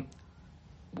 But it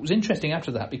was interesting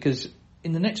after that because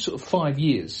in the next sort of 5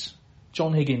 years,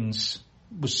 John Higgins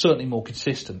was certainly more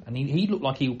consistent, and he looked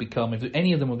like he would become, if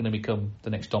any of them were going to become the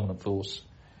next dominant force,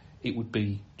 it would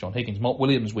be John Higgins. Mark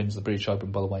Williams wins the British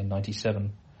Open, by the way, in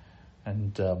 97,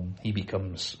 and he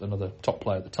becomes another top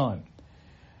player at the time.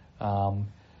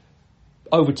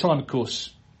 Over time, of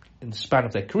course, in the span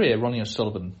of their career, Ronnie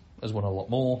O'Sullivan has won a lot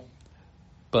more,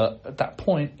 but at that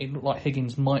point, it looked like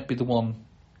Higgins might be the one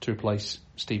to replace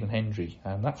Stephen Hendry,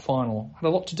 and that final had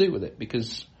a lot to do with it,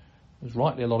 because there was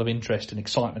rightly a lot of interest and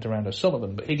excitement around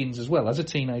O'Sullivan, but Higgins as well, as a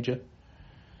teenager,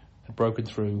 had broken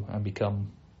through and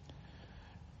become...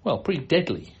 well, pretty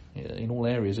deadly in all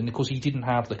areas. And, of course, he didn't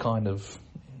have the kind of,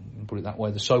 put it that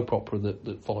way, the soap opera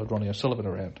that followed Ronnie O'Sullivan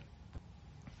around.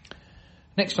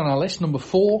 Next on our list, number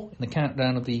 4 in the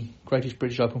countdown of the greatest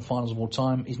British Open finals of all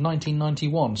time is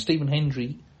 1991. Stephen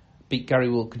Hendry beat Gary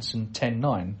Wilkinson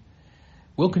 10-9.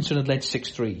 Wilkinson had led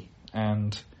 6-3.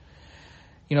 And,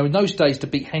 in those days to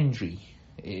beat Hendry,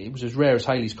 it was as rare as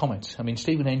Halley's Comet. I mean,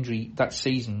 Stephen Hendry, that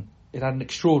season, it had an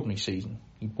extraordinary season.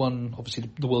 He'd won, obviously,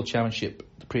 the World Championship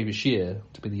the previous year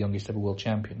to be the youngest ever world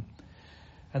champion.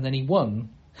 And then he won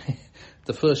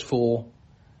the first 4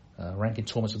 ranking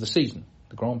tournaments of the season.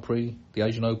 The Grand Prix, the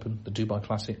Asian Open, the Dubai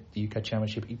Classic, the UK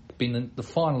Championship. He'd been in the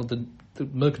final of the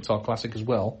Mercantile Classic as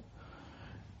well.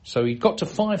 So he'd got to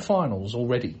 5 finals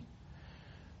already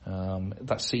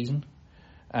that season.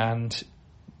 And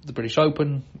the British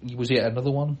Open, he was yet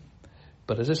another one.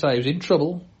 But as I say, he was in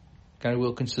trouble. Gary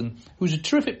Wilkinson, who's a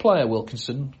terrific player,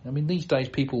 Wilkinson. I mean, these days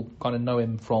people kind of know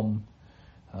him from,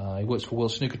 he works for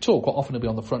World Snooker Tour. Quite often he'll be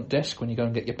on the front desk when you go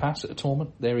and get your pass at a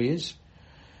tournament. There he is.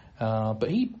 But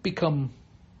he'd become,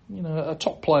 a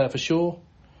top player for sure,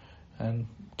 and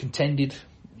contended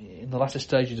in the latter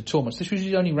stage of the tournaments. This was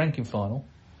his only ranking final.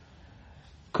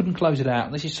 Couldn't close it out.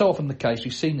 And this is so often the case.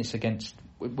 We've seen this against,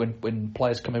 when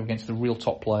players come up against the real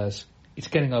top players. It's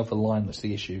getting over the line that's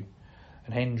the issue.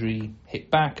 And Hendry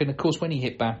hit back, and of course when he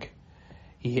hit back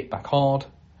hard.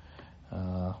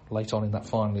 Late on in that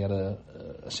final he had a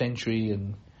century,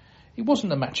 and it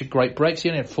wasn't a match of great breaks. He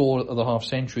only had 4 of the half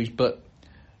centuries, but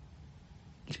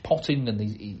his potting and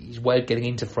his way of getting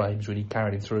into frames really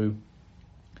carried him through.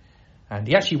 And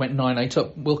he actually went 9-8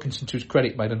 up. Wilkinson, to his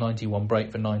credit, made a 91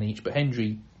 break for 9 each, but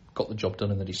Hendry got the job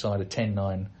done in the decider,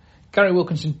 10-9. Gary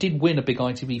Wilkinson did win a big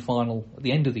ITV final at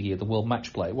the end of the year, the World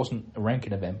Match Play. It wasn't a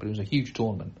ranking event, but it was a huge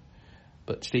tournament.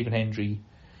 But Stephen Hendry,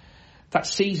 that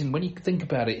season, when you think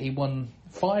about it, he won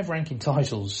 5 ranking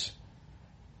titles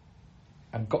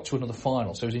and got to another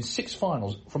final. So he was in 6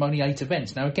 finals from only 8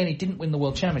 events. Now, again, he didn't win the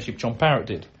World Championship. John Parrott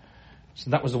did.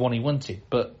 So that was the one he wanted.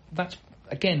 But that's,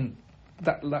 again,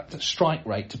 that strike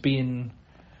rate to be in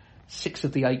 6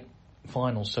 of the 8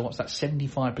 finals. So what's that?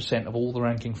 75% of all the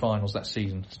ranking finals that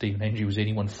season Stephen Hendry was in.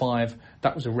 He won 5.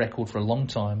 That was a record for a long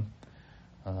time.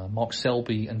 Mark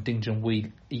Selby and Ding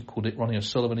Junhui equalled it. Ronnie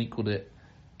O'Sullivan equalled it.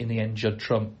 In the end, Judd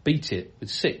Trump beat it with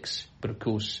 6. But of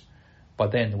course, by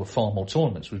then there were far more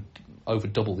tournaments with over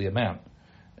double the amount.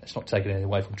 It's not taking anything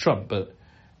away from Trump, but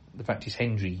the fact is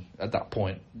Hendry at that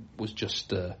point was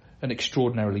just an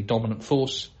extraordinarily dominant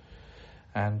force.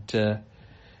 And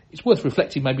it's worth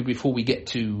reflecting maybe before we get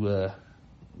to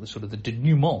the sort of the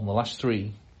denouement, the last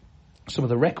 3, some of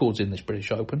the records in this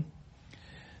British Open.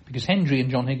 Because Hendry and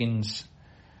John Higgins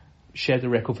shared the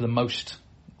record for the most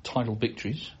title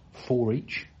victories, 4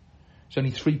 each. There's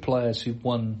only 3 players who've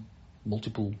won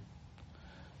 3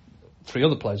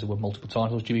 other players who won multiple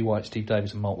titles, Jimmy White, Steve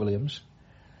Davis and Mark Williams.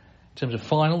 In terms of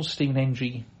finals, Stephen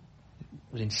Hendry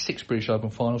was in 6 British Open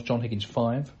finals, John Higgins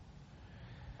 5.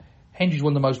 Hendry's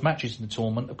won the most matches in the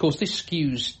tournament. Of course, this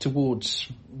skews towards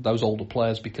those older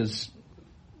players because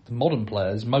the modern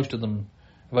players, most of them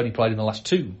have only played in the last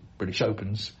 2 British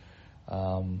Opens.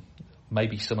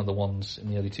 Maybe some of the ones in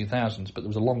the early 2000s, but there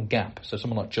was a long gap. So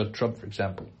someone like Judd Trump, for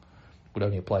example, would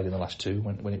only have played in the last 2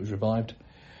 when it was revived.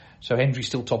 So Hendry's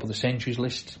still top of the centuries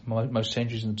list, most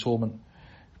centuries in the tournament.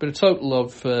 But a total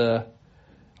of,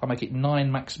 I'll make it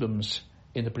 9 maximums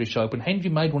in the British Open. Hendry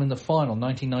made one in the final,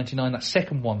 1999, that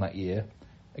second one that year,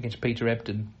 against Peter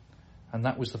Ebdon. And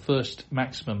that was the first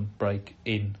maximum break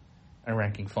in a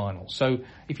ranking final. So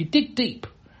if you dig deep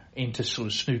into sort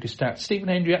of snooker stats, Stephen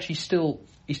Hendry actually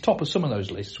he's top of some of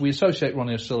those lists. We associate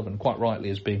Ronnie O'Sullivan quite rightly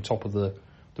as being top of the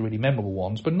really memorable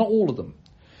ones, but not all of them.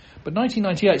 But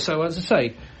 1998, so as I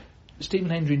say,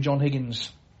 Stephen Hendry and John Higgins,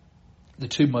 the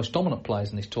 2 most dominant players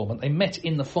in this tournament, they met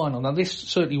in the final. Now this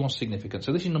certainly was significant.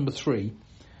 So this is number 3,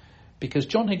 because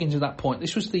John Higgins at that point,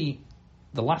 this was the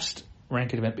last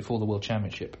ranking event before the World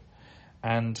Championship,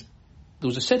 and there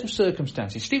was a set of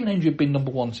circumstances. Stephen Hendry had been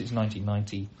number 1 since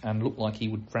 1990 and looked like he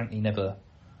would frankly never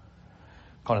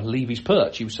kind of leave his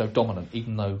perch. He was so dominant,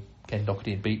 even though Ken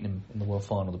Doherty had beaten him in the World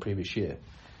Final the previous year.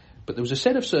 But there was a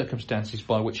set of circumstances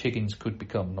by which Higgins could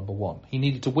become number 1. He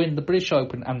needed to win the British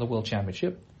Open and the World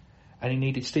Championship, and he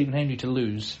needed Stephen Hendry to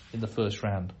lose in the first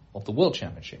round of the World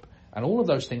Championship. And all of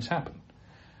those things happened.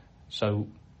 So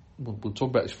we'll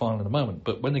talk about this final in a moment,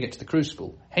 but when they get to the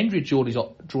Crucible, Hendry had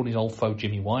drawn his old foe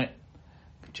Jimmy White.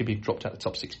 Jimmy dropped out the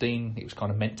top 16. It was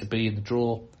kind of meant to be in the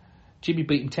draw. Jimmy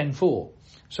beat him 10-4.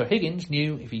 So Higgins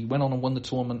knew if he went on and won the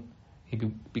tournament,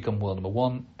 he'd become world number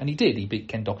 1. And he did. He beat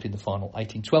Ken Doherty in the final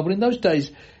 18-12. But in those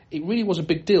days, it really was a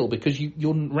big deal because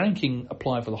your ranking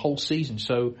applied for the whole season.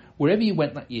 So wherever you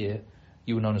went that year,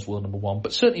 you were known as world number 1.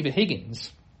 But certainly for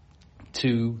Higgins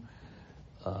to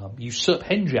usurp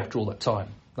Hendry after all that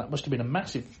time, that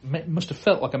must have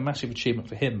felt like a massive achievement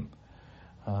for him.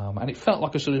 And it felt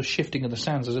like a sort of shifting of the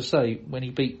sands, as I say, when he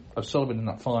beat O'Sullivan in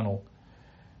that final,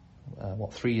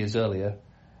 3 years earlier.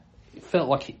 It felt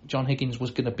like John Higgins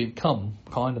was going to become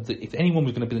kind of if anyone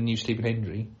was going to be the new Stephen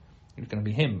Hendry, it was going to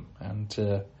be him.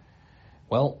 And,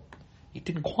 it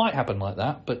didn't quite happen like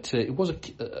that, but it was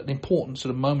an important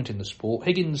sort of moment in the sport.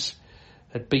 Higgins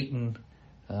had beaten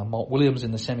Mark Williams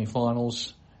in the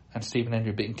semi-finals, and Stephen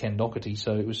Hendry had beaten Ken Doherty,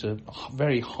 so it was a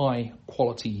very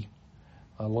high-quality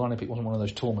lineup. It wasn't one of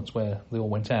those tournaments where they all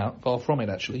went out. Far from it,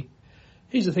 actually.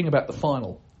 Here's the thing about the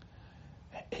final.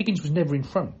 Higgins was never in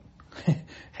front.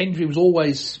 Hendry was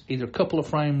always either a couple of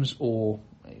frames or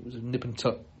it was a nip and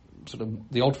tuck, sort of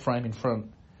the odd frame in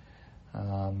front.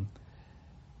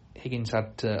 Higgins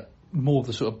had more of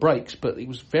the sort of breaks, but it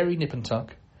was very nip and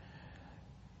tuck.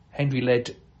 Hendry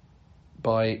led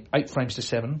by 8 frames to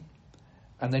 7.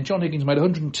 And then John Higgins made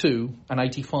 102 and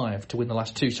 85 to win the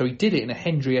last 2. So he did it in a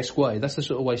Hendry-esque way. That's the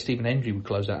sort of way Stephen Hendry would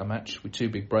close out a match, with 2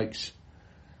 big breaks.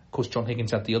 Of course, John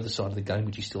Higgins had the other side of the game,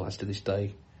 which he still has to this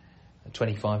day.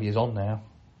 25 years on now.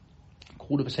 A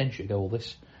quarter of a century ago, all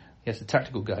this. He has the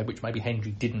tactical game, which maybe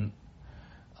Hendry didn't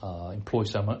employ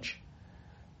so much.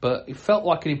 But it felt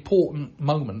like an important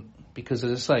moment because,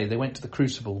 as I say, they went to the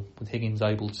Crucible with Higgins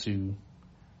able to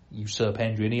usurp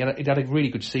Hendry, and he'd had a really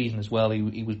good season as well.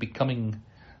 He was becoming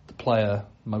the player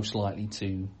most likely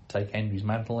to take Hendry's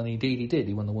mantle, and indeed he did.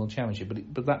 He won the World Championship,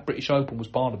 but that British Open was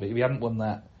part of it. If he hadn't won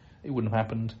that, it wouldn't have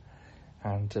happened.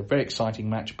 And a very exciting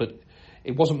match, but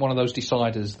it wasn't one of those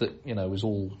deciders that was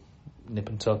all nip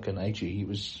and tuck and edgy. It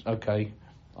was okay.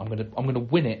 I'm gonna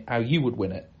win it how you would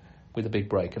win it, with a big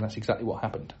break, and that's exactly what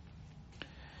happened.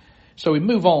 So we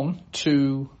move on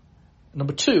to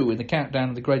number 2 in the countdown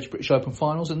of the Greatest British Open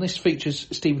Finals, and this features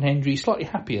Stephen Hendry, slightly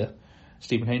happier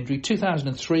Stephen Hendry.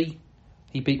 2003,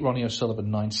 he beat Ronnie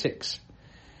O'Sullivan 9-6.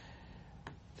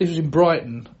 This was in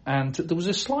Brighton, and there was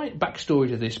a slight backstory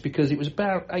to this because it was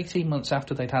about 18 months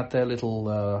after they'd had their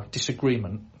little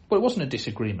disagreement. Well, it wasn't a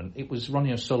disagreement. It was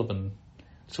Ronnie O'Sullivan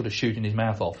sort of shooting his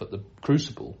mouth off at the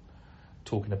Crucible,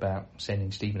 talking about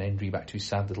sending Stephen Hendry back to his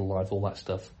sad little life, all that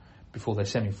stuff, before their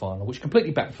semi-final, which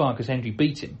completely backfired because Hendry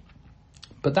beat him.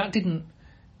 But that didn't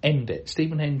end it.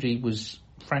 Stephen Hendry was,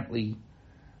 frankly,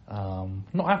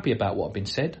 not happy about what had been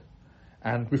said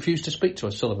and refused to speak to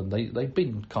O'Sullivan. They'd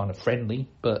been kind of friendly,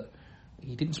 but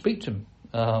he didn't speak to him,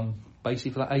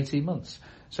 basically for that 18 months.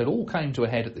 So it all came to a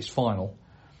head at this final.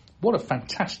 What a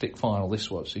fantastic final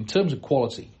this was. In terms of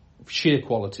quality, sheer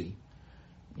quality,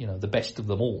 the best of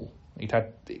them all.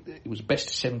 It was a best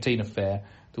of 17 affair.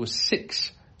 There were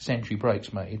 6 century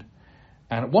breaks made,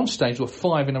 and at one stage there were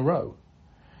 5 in a row.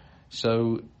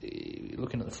 So,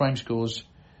 looking at the frame scores,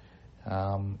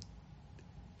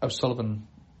 O'Sullivan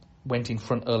went in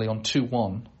front early on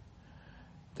 2-1.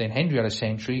 Then Hendry had a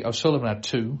century. O'Sullivan had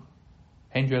 2.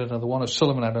 Hendry had another one.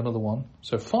 O'Sullivan had another one.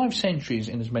 So 5 centuries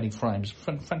in as many frames.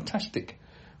 Fantastic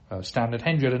standard.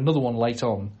 Hendry had another one late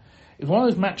on. It was one of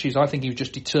those matches I think he was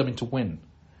just determined to win.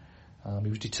 He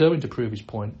was determined to prove his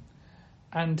point.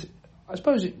 And I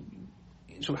suppose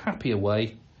in sort of happier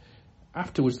way,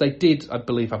 afterwards they did, I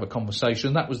believe, have a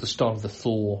conversation. That was the start of the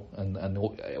thaw, and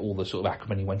all the sort of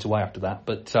acrimony went away after that.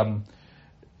 But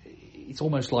it's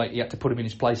almost like you had to put him in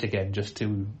his place again just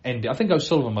to end it. I think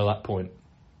O'Sullivan at that point,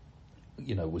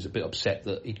 was a bit upset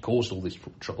that he'd caused all this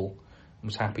trouble and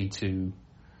was happy to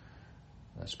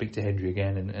speak to Hendry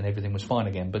again, and everything was fine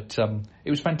again. But it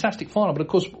was a fantastic final. But of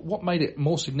course, what made it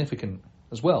more significant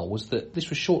as well was that this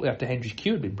was shortly after Hendry's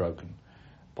queue had been broken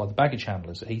by the baggage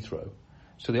handlers at Heathrow.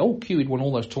 So the old queue he'd won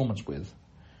all those tournaments with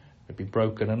had been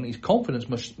broken, and his confidence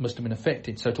must have been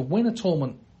affected. So to win a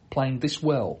tournament playing this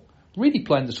well, really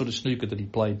playing the sort of snooker that he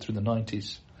played through the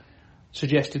 90s,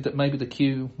 suggested that maybe the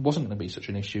queue wasn't going to be such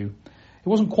an issue. It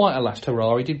wasn't quite a last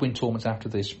hurrah. He did win tournaments after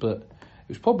this, but it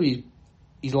was probably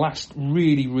his last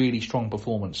really, really strong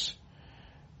performance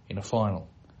in a final.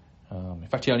 In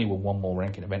fact, he only won one more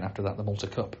ranking event after that, the Malta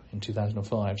Cup in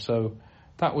 2005. So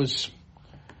that was,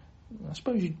 I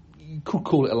suppose you could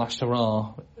call it a last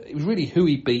hurrah. It was really who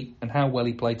he beat and how well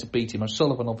he played to beat him.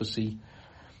 O'Sullivan, obviously,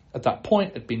 at that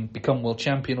point had become world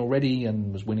champion already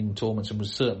and was winning tournaments and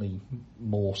was certainly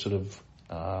more sort of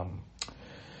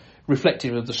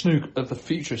reflective of the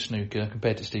future of snooker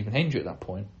compared to Stephen Hendry at that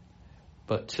point.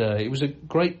 But it was a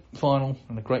great final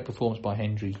and a great performance by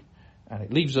Hendry, and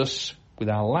it leaves us with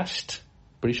our last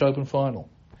British Open final.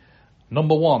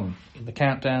 Number 1 in the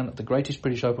countdown of the greatest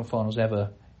British Open finals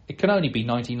ever. It can only be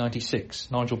 1996,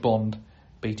 Nigel Bond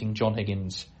beating John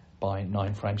Higgins by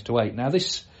 9 frames to 8. Now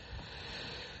this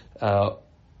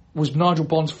was Nigel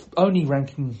Bond's only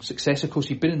ranking success. Of course,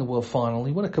 he'd been in the World Final.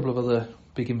 He won a couple of other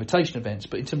big invitation events,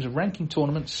 but in terms of ranking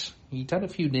tournaments, he'd had a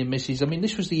few near misses. I mean,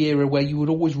 this was the era where you would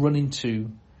always run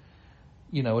into,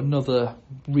 another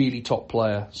really top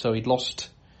player. So he'd lost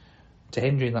to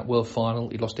Hendry in that World Final.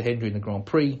 He'd lost to Hendry in the Grand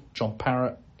Prix. John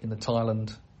Parrott in the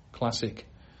Thailand Classic.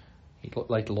 He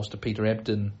later lost to Peter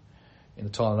Ebdon in the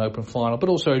Thailand Open Final. But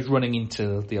also he's running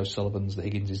into the O'Sullivans, the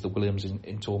Higginses, the Williams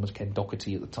in tournaments, Ken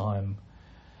Doherty at the time.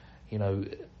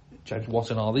 James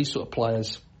Watanabe, these sort of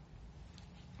players.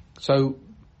 So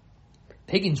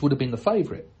Higgins would have been the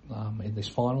favourite in this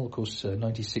final. Of course,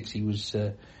 96 he was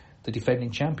the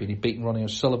defending champion. He'd beaten Ronnie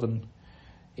O'Sullivan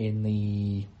in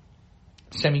the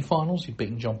semi-finals. He'd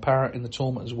beaten John Parrott in the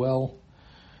tournament as well.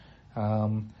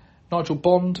 Nigel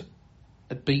Bond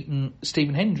had beaten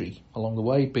Stephen Hendry along the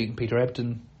way. He'd beaten Peter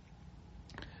Ebdon.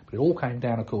 But it all came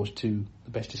down, of course, to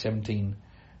the best of 17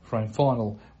 frame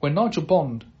final. When Nigel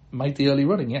Bond made the early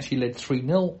running, he actually led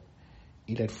 3-0.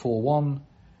 He led 4-1.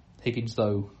 Higgins,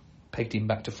 though, pegged him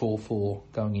back to 4-4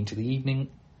 going into the evening.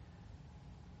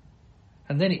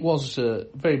 And then it was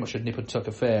very much a nip and tuck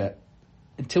affair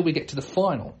until we get to the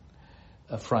final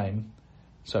frame.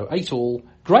 So 8-all.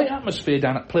 Great atmosphere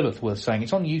down at Plymouth, worth saying.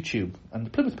 It's on YouTube. And the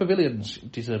Plymouth Pavilions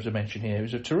deserves a mention here. It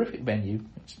was a terrific venue.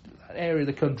 It's an area of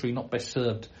the country not best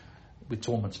served with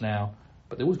tournaments now.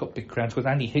 but they always got big crowds. Because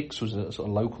Andy Hicks was a sort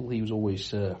of local. He was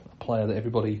always a player that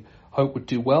everybody hoped would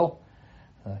do well.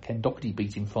 Ken Doherty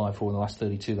beat him 5-4 in the last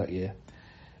 32 that year.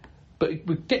 But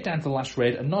we get down to the last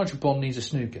red, and Nigel Bond needs a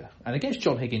snooker. And against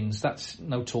John Higgins, that's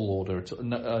no tall order,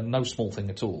 no small thing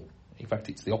at all. In fact,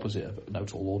 it's the opposite of no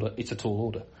tall order. It's a tall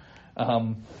order.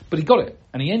 But he got it,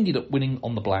 and he ended up winning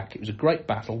on the black. It was a great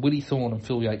battle. Willie Thorne and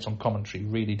Phil Yates on commentary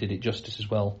really did it justice as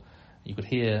well. You could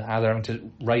hear how they're having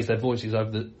to raise their voices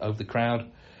over the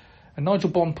crowd. And Nigel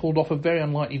Bond pulled off a very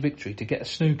unlikely victory to get a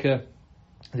snooker,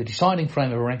 the deciding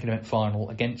frame of a ranking event final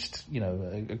against,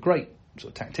 a great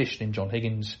sort of tactician in John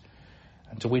Higgins,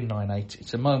 and to win 9-8.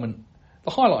 It's a moment, the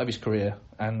highlight of his career,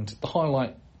 and the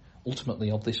highlight,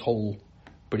 ultimately, of this whole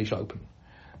British Open.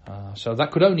 So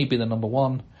that could only be the number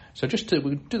one. So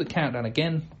we'll do the countdown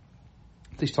again,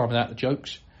 this time without the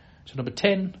jokes. So number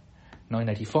 10,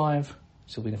 985,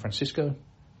 Silvina Francisco.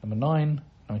 Number 9,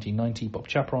 1990, Bob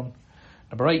Chaperon.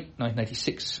 Number 8,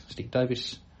 1986, Steve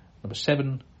Davis. Number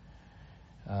 7,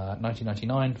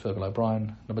 1999, Fergal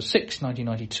O'Brien. Number 6,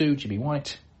 1992, Jimmy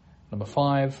White. Number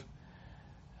 5,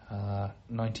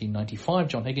 1995,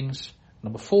 John Higgins.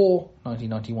 Number 4,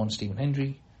 1991, Stephen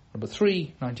Hendry. Number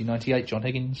 3, 1998, John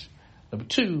Higgins. Number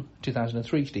 2,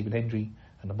 2003, Stephen Hendry.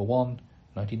 And number 1,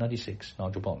 1996,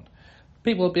 Nigel Bond.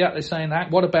 People will be out there saying,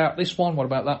 what about this one? What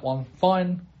about that one?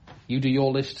 Fine. You do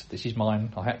your list. This is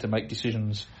mine. I had to make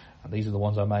decisions, and these are the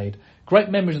ones I made. Great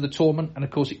memories of the tournament, and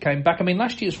of course it came back. I mean,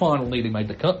 last year's final nearly made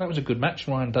the cut. That was a good match,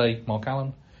 Ryan Day, Mark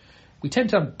Allen. We tend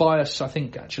to have bias, I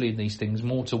think, actually, in these things,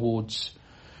 more towards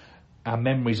our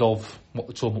memories of what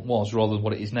the tournament was rather than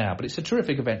what it is now. But it's a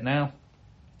terrific event now,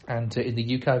 and in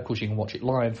the UK, of course, you can watch it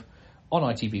live on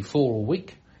ITV4 all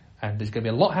week, and there's going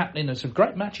to be a lot happening. There's some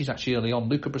great matches actually early on.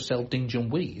 Luca Brissell, Ding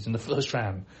Junhui is in the first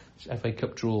round. FA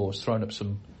Cup draw has thrown up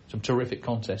some terrific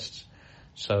contests.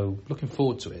 So looking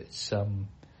forward to it.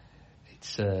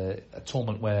 It's a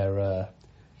tournament where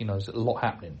there's a lot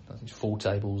happening. I think it's 4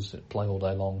 tables that play all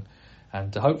day long,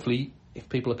 and hopefully, if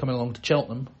people are coming along to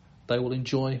Cheltenham, they will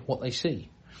enjoy what they see.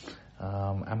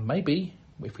 And maybe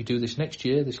if we do this next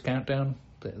year, this countdown,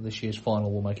 this year's final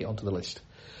will make it onto the list.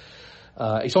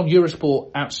 It's on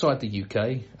Eurosport outside the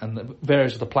UK and the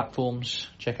various other platforms.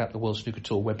 Check out the World Snooker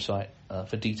Tour website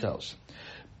for details.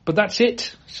 But that's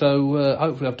it. So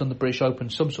hopefully I've done the British Open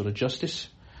some sort of justice.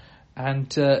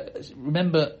 And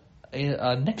remember,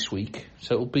 next week,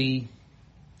 so it'll be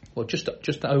just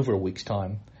over a week's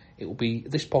time, it will be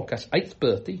this podcast's 8th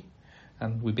birthday.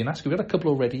 And we've had a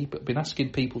couple already, but been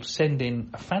asking people to send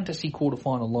in a fantasy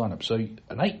quarterfinal lineup. So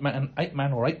an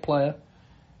 8-man or 8-player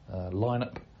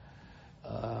lineup.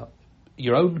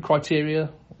 Your own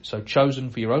criteria, so chosen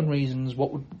for your own reasons.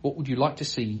 What would you like to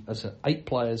see as 8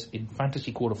 players in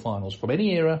fantasy quarterfinals from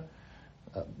any era?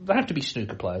 They have to be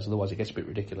snooker players, otherwise it gets a bit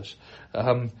ridiculous.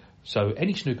 So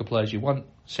any snooker players you want,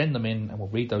 send them in, and we'll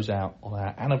read those out on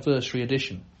our anniversary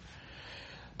edition.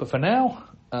 But for now,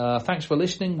 thanks for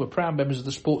listening. We're proud members of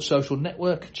the Sports Social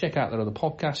Network. Check out their other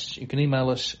podcasts. You can email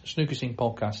us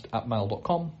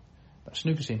snookerscenepodcast@mail.com. That's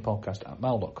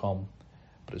snookerscenepodcast@mail.com.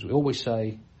 But as we always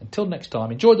say, until next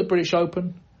time, enjoy the British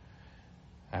Open.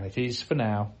 And it is, for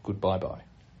now, goodbye-bye.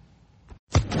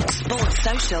 Sports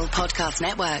Social Podcast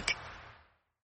Network.